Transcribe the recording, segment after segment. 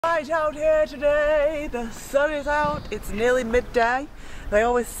bright out here today. The sun is out. It's nearly midday. They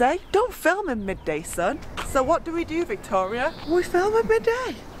always say, don't film in midday sun. So what do, Victoria? We film at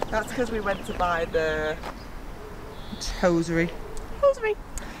midday. That's because we went to buy the hosiery.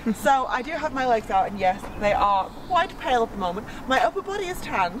 So I do have my legs out, and yes, they are quite pale at the moment. My upper body is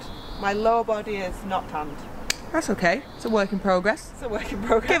tanned. My lower body is not tanned. That's okay. It's a work in progress. It's a work in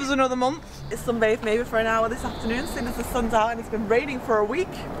progress. Give us another month. It's sunbathe maybe for an hour this afternoon, seeing as the sun's out and it's been raining for a week.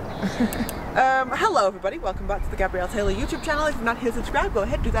 Hello everybody, welcome back to the Gabrielle Taylor YouTube channel. If you're not here, subscribe, go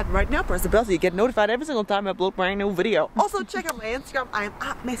ahead, do that right now. Press the bell so you get notified every single time I upload a brand new video. Also check out my Instagram, I am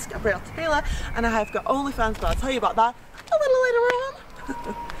at Miss Gabrielle Taylor, and I have got OnlyFans, but I'll tell you about that a little later on.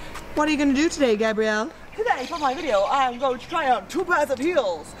 What are you going to do today, Gabrielle? Today for my video, I am going to try on 2 pairs of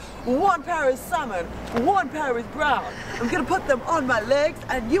heels. One pair is salmon, one pair is brown. I'm going to put them on my legs,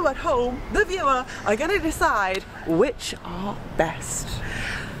 and you at home, the viewer, are going to decide which are best.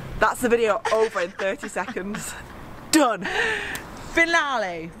 That's the video over in 30 seconds. Done.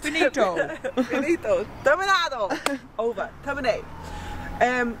 Finale. Finito. Finito. Terminado. Over. Terminate.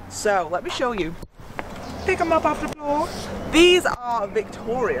 So, let me show you. Pick them up off the floor. These are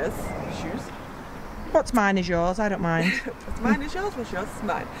Victoria's shoes. What's mine is yours, I don't mind. What's mine is yours, what's yours is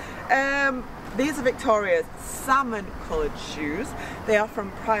mine. These are Victoria's salmon coloured shoes. They are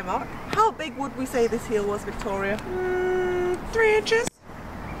from Primark. How big would we say this heel was, Victoria? 3 inches.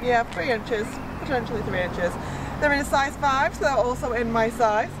 Yeah, 3 inches, potentially 3 inches. They're in a size 5, so they're also in my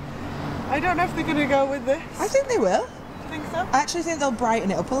size. I don't know if they're going to go with this. I think they will. Do you think so? I actually think they'll brighten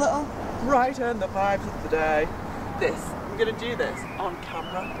it up a little. Brighten the vibes of the day. I'm going to do this on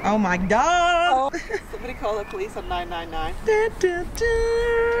camera. Oh my god! Oh, somebody call the police on 999.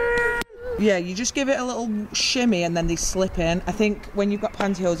 Yeah, you just give it a little shimmy and then they slip in. I think when you've got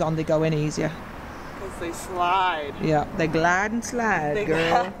pantyhose on, they go in easier. Because they slide. Yeah, they glide and slide, They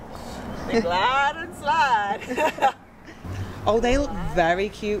girl. They glide and slide. Oh, they look very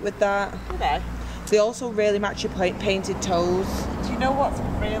cute with that. Okay. They also really match your painted toes. Do you know what's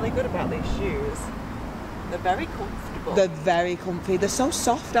really good about these shoes? They're very comfortable. They're very comfy. They're so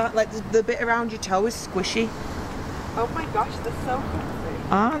soft, aren't they? Like the bit around your toe is squishy. Oh my gosh, they're so comfy.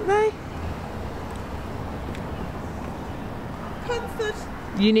 Aren't they? Comfort.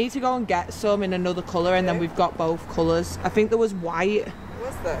 You need to go and get some in another colour, and then we've got both colours. I think there was white.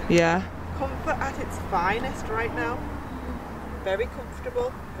 Was there? Yeah. Comfort at its finest right now. Very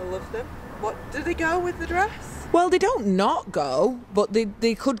comfortable. I love them. What do they go with the dress? Well, they don't not go, but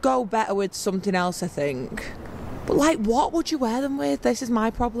they could go better with something else, I think. But like, what would you wear them with? This is my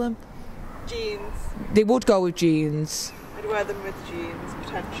problem. Jeans. They would go with jeans. I'd wear them with jeans,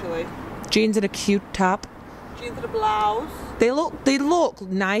 potentially. Jeans and a cute top. Jeans and a blouse. They look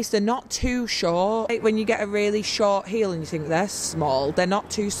nice. They're not too short. Like when you get a really short heel and you think they're small, they're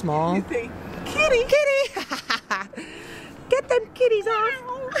not too small. You think, kitty! Get them kitties off!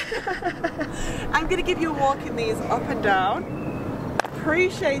 I'm going to give you a walk in these up and down.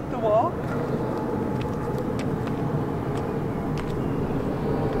 Appreciate the walk.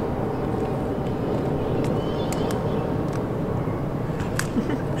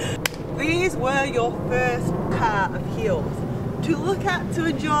 These were your first pair of heels to look at, to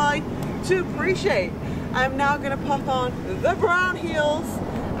enjoy, to appreciate. I'm now going to pop on the brown heels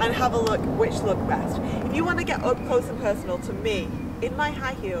and have a look which look best. If you want to get up close and personal to me, in my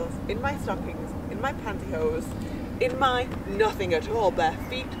high heels, in my stockings, in my pantyhose, in my nothing at all bare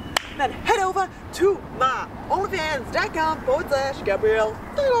feet, then head over to my OnlyFans.com/Gabrielle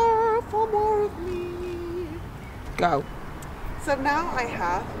Taylor for more of me. Go. So now I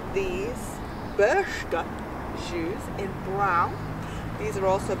have these Bershka shoes in brown. These are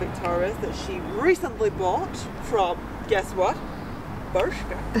also Victoria's that she recently bought from, guess what?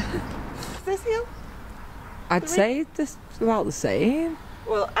 Bershka. Is this heel? I'd say this is about the same.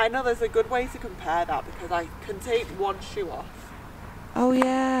 Well, I know there's a good way to compare that because I can take one shoe off, Oh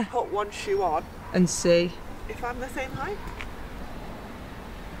yeah. put one shoe on, And see. if I'm the same height.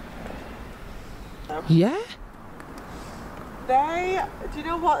 No. Yeah. Do you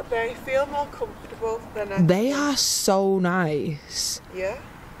know what? They feel more comfortable than I They are so nice. Yeah.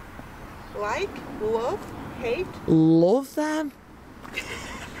 Like, love, hate. Love them.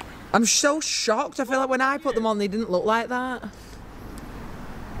 I'm so shocked. I feel like when I put them on, they didn't look like that.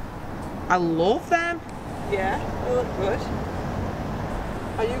 I love them. Yeah, they look good.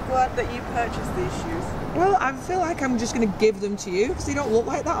 Are you glad that you purchased these shoes? Well, I feel like I'm just going to give them to you because they don't look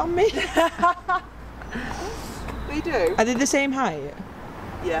like that on me. They do. Are they the same height?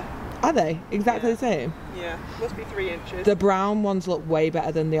 Yeah. Are they? Exactly the same? Yeah. Must be 3 inches. The brown ones look way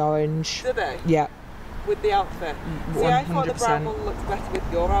better than the orange. Do they? Yeah. with the outfit. See, I thought the brown 100%. one looked better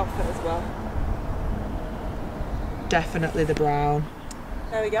with your outfit as well. Definitely the brown.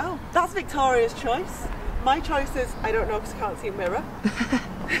 There we go. That's Victoria's choice. My choice is, I don't know because I can't see a mirror.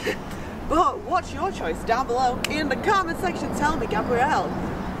 But what's your choice down below in the comment section? Tell me, Gabrielle.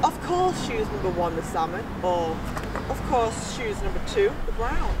 Of course, shoes number 1, the salmon, or of course, shoes number 2, the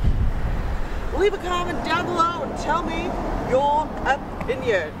brown. Leave a comment down below and tell me your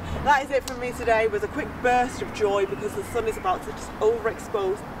opinion. That is it from me today with a quick burst of joy because the sun is about to just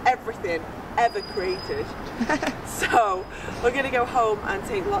overexpose everything ever created. So we're going to go home and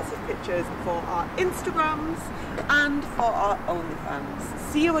take lots of pictures for our Instagrams and for our OnlyFans.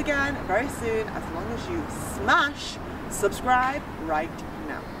 See you again very soon, as long as you smash subscribe right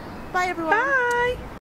now. Bye everyone. Bye.